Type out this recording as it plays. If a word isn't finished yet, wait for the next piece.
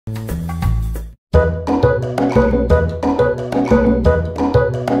We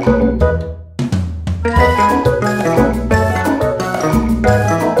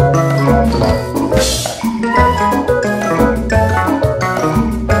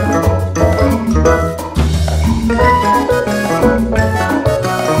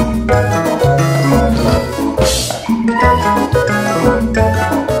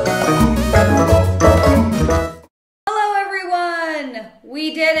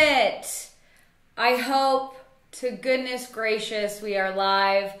did it. I hope to goodness gracious we are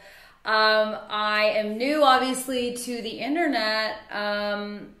live. I am new, obviously, to the internet,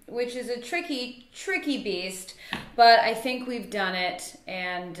 which is a tricky beast, but I think we've done it,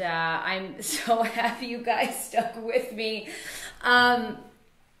 and I'm so happy you guys stuck with me. I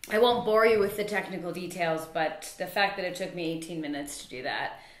won't bore you with the technical details, but the fact that it took me 18 minutes to do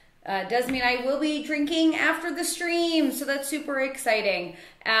that does mean I will be drinking after the stream, so that's super exciting.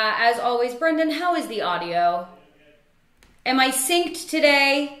 As always, Brendan, how is the audio? Am I synced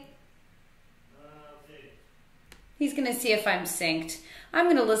today? He's gonna see if I'm synced. I'm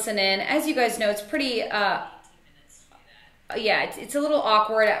gonna listen in. As you guys know, it's pretty, yeah, it's a little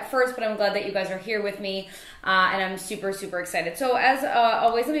awkward at first, but I'm glad that you guys are here with me, and I'm super excited. So as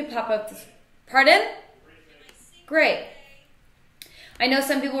always, let me pop up this, pardon? Great. I know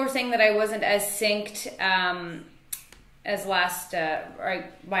some people were saying that I wasn't as synced as last,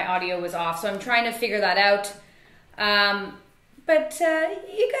 my audio was off, so I'm trying to figure that out. But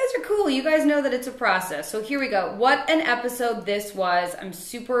you guys are cool. You guys know that it's a process. So here we go. What an episode this was. I'm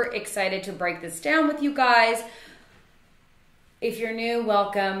super excited to break this down with you guys. If you're new,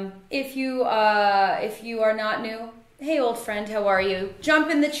 welcome. If you are not new, hey old friend, how are you? Jump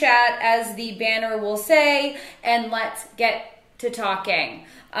in the chat, as the banner will say, and let's get to talking.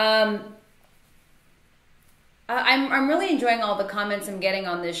 I'm really enjoying all the comments I'm getting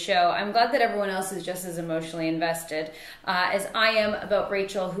on this show. I'm glad that everyone else is just as emotionally invested as I am about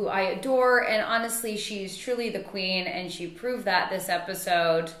Rachel, who I adore, and honestly, she's truly the queen, and she proved that this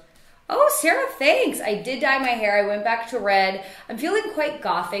episode. Oh, Sarah, thanks. I did dye my hair. I went back to red. I'm feeling quite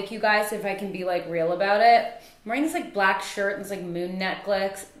gothic, you guys, if I can be like real about it. I'm wearing this like black shirt and this like moon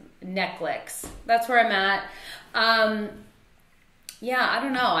necklace. That's where I'm at. Yeah, I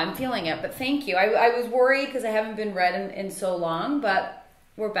don't know. I'm feeling it, but thank you. I was worried because I haven't been red in so long, but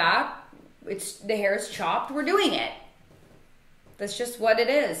we're back. The hair is chopped. We're doing it. That's just what it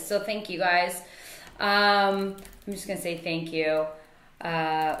is. So thank you guys. I'm just going to say thank you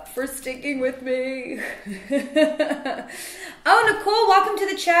for sticking with me. Oh, Nicole, welcome to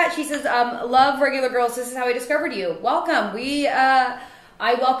the chat. She says, love regular girls. This is how I discovered you. Welcome.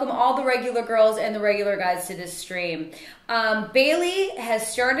 I welcome all the regular girls and the regular guys to this stream. Bailey has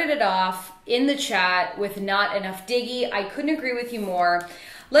started it off in the chat with not enough Diggy. I couldn't agree with you more.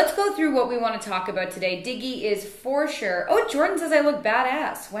 Let's go through what we want to talk about today. Diggy is for sure. Oh, Jordan says I look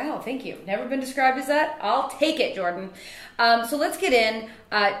badass. Wow, thank you. Never been described as that. I'll take it, Jordan. So let's get in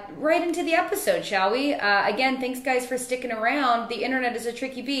right into the episode, shall we? Again, thanks guys for sticking around. The internet is a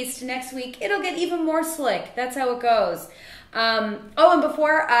tricky beast. Next week, it'll get even more slick. That's how it goes. Oh, and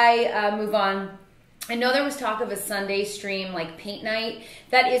before I move on, I know there was talk of a Sunday stream, like paint night.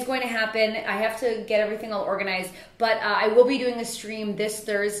 That is going to happen. I have to get everything all organized, but I will be doing a stream this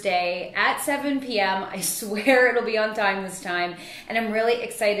Thursday at 7 p.m. I swear it'll be on time this time, and I'm really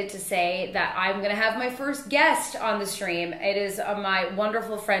excited to say that I'm going to have my first guest on the stream. It is my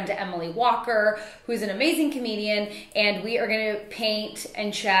wonderful friend Emily Walker, who's an amazing comedian, and we are going to paint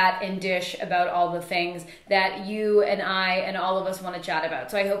and chat and dish about all the things that you and I and all of us want to chat about.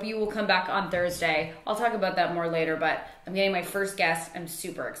 So I hope you will come back on Thursday. I'll talk about that more later, but I'm getting my first guest. I'm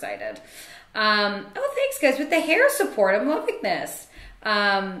super excited. Oh, thanks guys with the hair support. I'm loving this.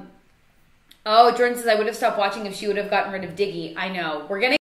 Oh, Jordan says I would have stopped watching if she would have gotten rid of Diggy. I know. We're getting